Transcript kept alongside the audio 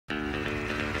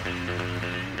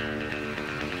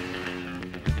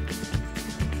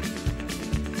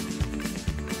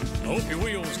Hope your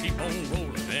wheels keep on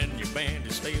rolling and your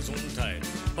bandage stays on tight.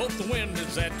 Hope the wind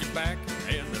is at your back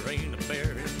and there ain't a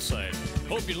bear in sight.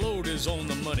 Hope your load is on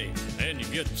the money and you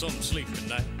get some sleep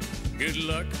tonight. Good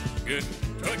luck, good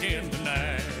trucking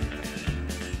tonight.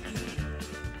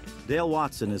 Dale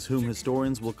Watson is whom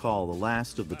historians will call the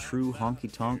last of the true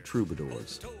honky-tonk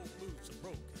troubadours.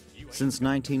 Since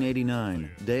 1989,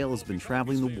 Dale has been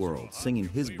traveling the world singing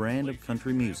his brand of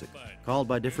country music, called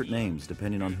by different names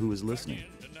depending on who is listening: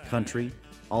 country,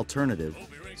 alternative,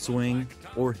 swing,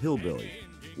 or hillbilly.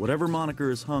 Whatever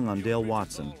moniker is hung on Dale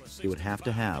Watson, it would have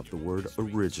to have the word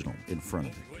original in front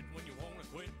of it.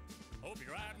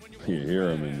 You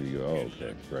hear him and you go, oh,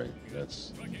 okay, great.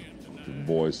 The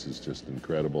voice is just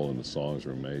incredible and the songs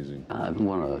are amazing. I'm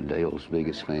one of Dale's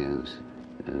biggest fans,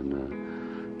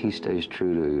 and he stays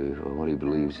true to what he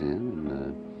believes in,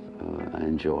 and I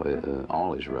enjoy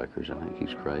all his records. I think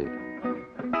he's great.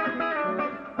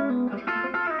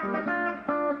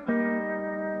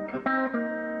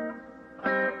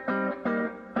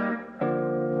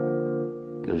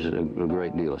 There's a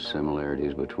great deal of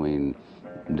similarities between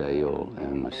Dale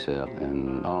and myself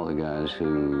and all the guys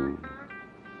who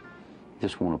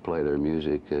just want to play their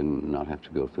music and not have to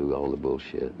go through all the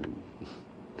bullshit.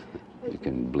 You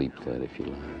can bleep that if you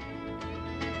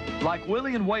like. Like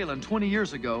Willie and Waylon 20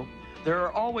 years ago, there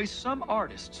are always some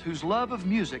artists whose love of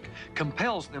music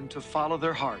compels them to follow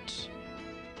their hearts.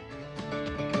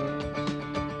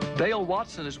 Dale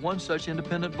Watson is one such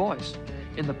independent voice.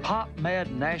 In the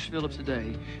pop-mad Nashville of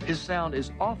today, his sound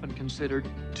is often considered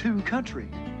too country.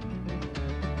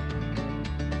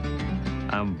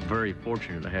 I'm very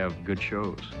fortunate to have good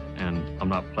shows, and I'm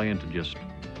not playing to just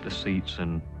the seats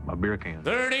and my beer can.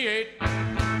 38,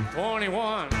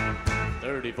 21,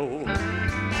 34.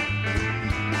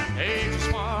 Age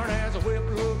smart as a whip,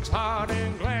 looks hard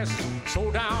in glasses,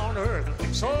 so down to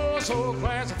earth, so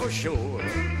classy for sure.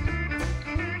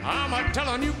 I'm a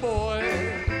telling you,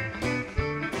 boy.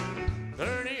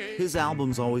 His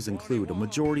albums always include a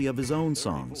majority of his own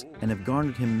songs and have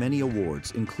garnered him many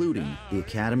awards, including the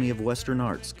Academy of Western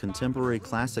Arts Contemporary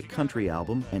Classic Country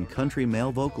Album and Country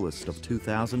Male Vocalist of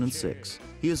 2006.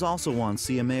 He has also won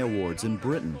CMA Awards in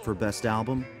Britain for Best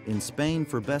Album, in Spain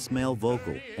for Best Male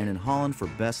Vocal, and in Holland for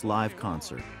Best Live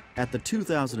Concert. At the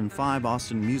 2005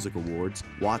 Austin Music Awards,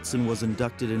 Watson was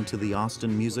inducted into the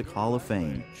Austin Music Hall of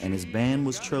Fame, and his band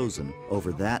was chosen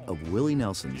over that of Willie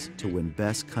Nelson's to win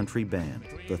Best Country Band,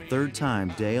 the third time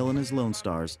Dale and his Lone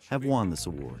Stars have won this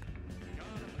award.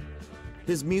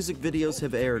 His music videos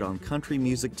have aired on country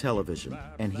music television,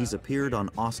 and he's appeared on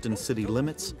Austin City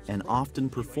Limits and often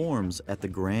performs at the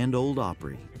Grand Ole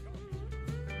Opry.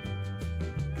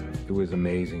 It was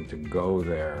amazing to go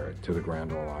there to the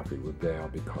Grand Ole Opry with Dale,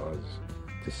 because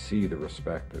to see the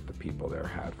respect that the people there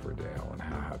had for Dale and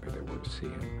how happy they were to see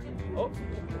him. Oh.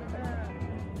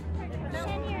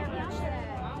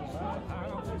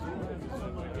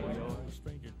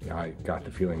 Yeah, I got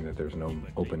the feeling that there's no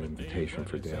open invitation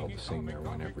for Dale to sing there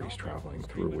whenever he's traveling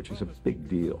through, which is a big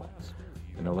deal.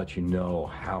 And it'll let you know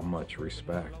how much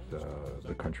respect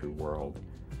the country world,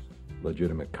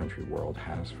 legitimate country world,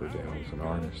 has for Dale as an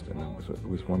artist, and it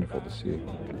was wonderful to see.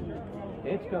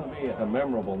 It's going to be a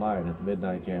memorable night at the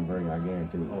Midnight Jamboree, I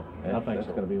guarantee you. That's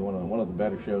going to be one of the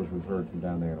better shows we've heard from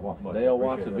down there in a while. Dale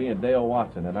Watson being Dale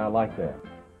Watson, and I like that.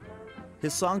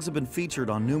 His songs have been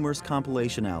featured on numerous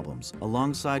compilation albums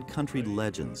alongside country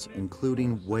legends,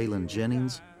 including Waylon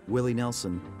Jennings, Willie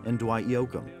Nelson, and Dwight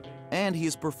Yoakam. And he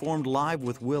has performed live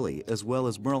with Willie, as well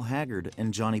as Merle Haggard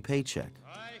and Johnny Paycheck.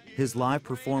 His live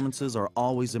performances are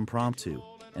always impromptu,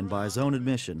 and by his own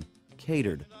admission,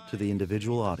 catered to the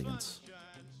individual audience.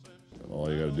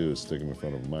 All you got to do is stick him in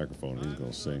front of a microphone. He's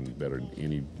going to sing better than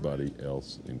anybody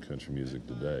else in country music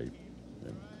today.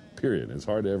 And period. It's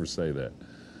hard to ever say that.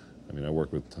 I mean, I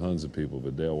work with tons of people,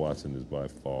 but Dale Watson is by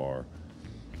far,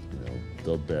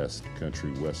 the best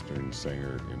country western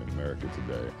singer in America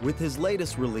today. With his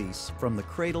latest release, From the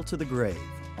Cradle to the Grave,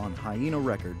 on Hyena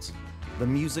Records, the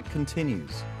music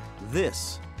continues.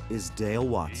 This is Dale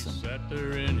Watson. He sat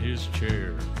there in his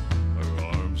chair, her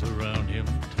arms around him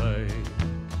tight.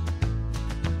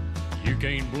 You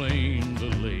can't blame the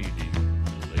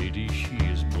lady, she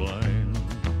is blind.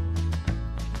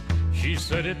 She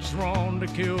said it's wrong to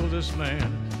kill this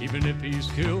man, even if he's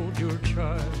killed your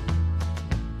child.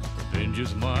 Revenge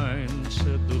is mine,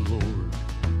 said the Lord,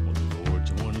 well, the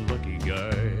Lord's one lucky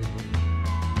guy.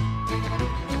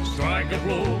 Strike a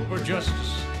blow for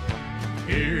justice,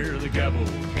 hear the gavel.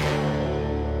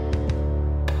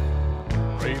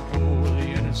 Pray for the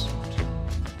innocent,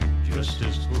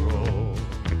 justice for all.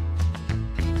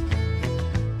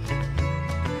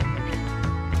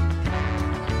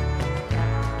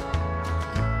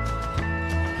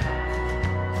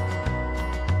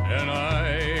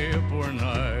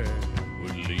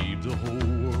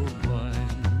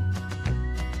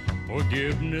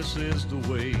 Forgiveness is the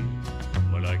way,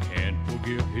 but I can't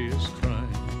forgive his crime.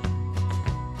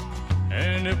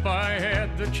 And if I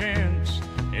had the chance,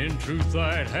 in truth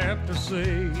I'd have to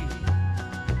say,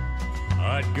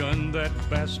 I'd gun that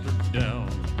bastard down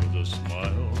with a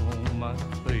smile on my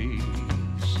face.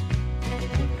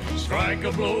 Strike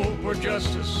a blow for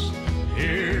justice,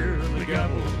 hear the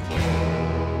gavel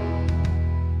fall.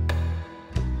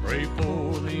 Pray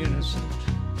for the innocent,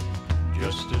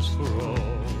 justice for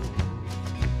all.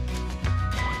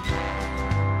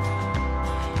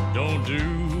 Don't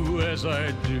do as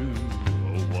I do,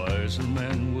 a wiser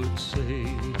man would say.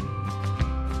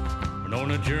 But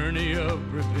on a journey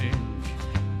of revenge,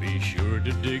 be sure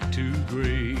to dig 2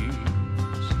 graves.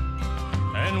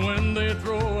 And when they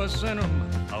throw us in 'em,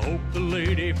 I hope the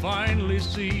lady finally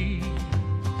sees,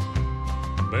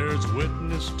 bears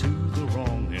witness to the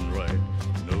wrong and right,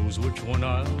 knows which one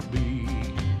I'll be.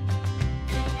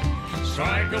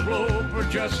 Strike a blow for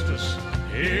justice,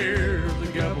 hear the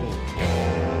gavel fall.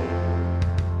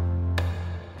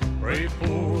 Pray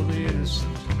for the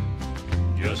innocent,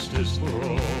 justice for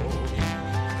all.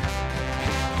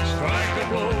 Strike a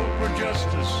blow for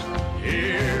justice,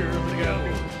 hear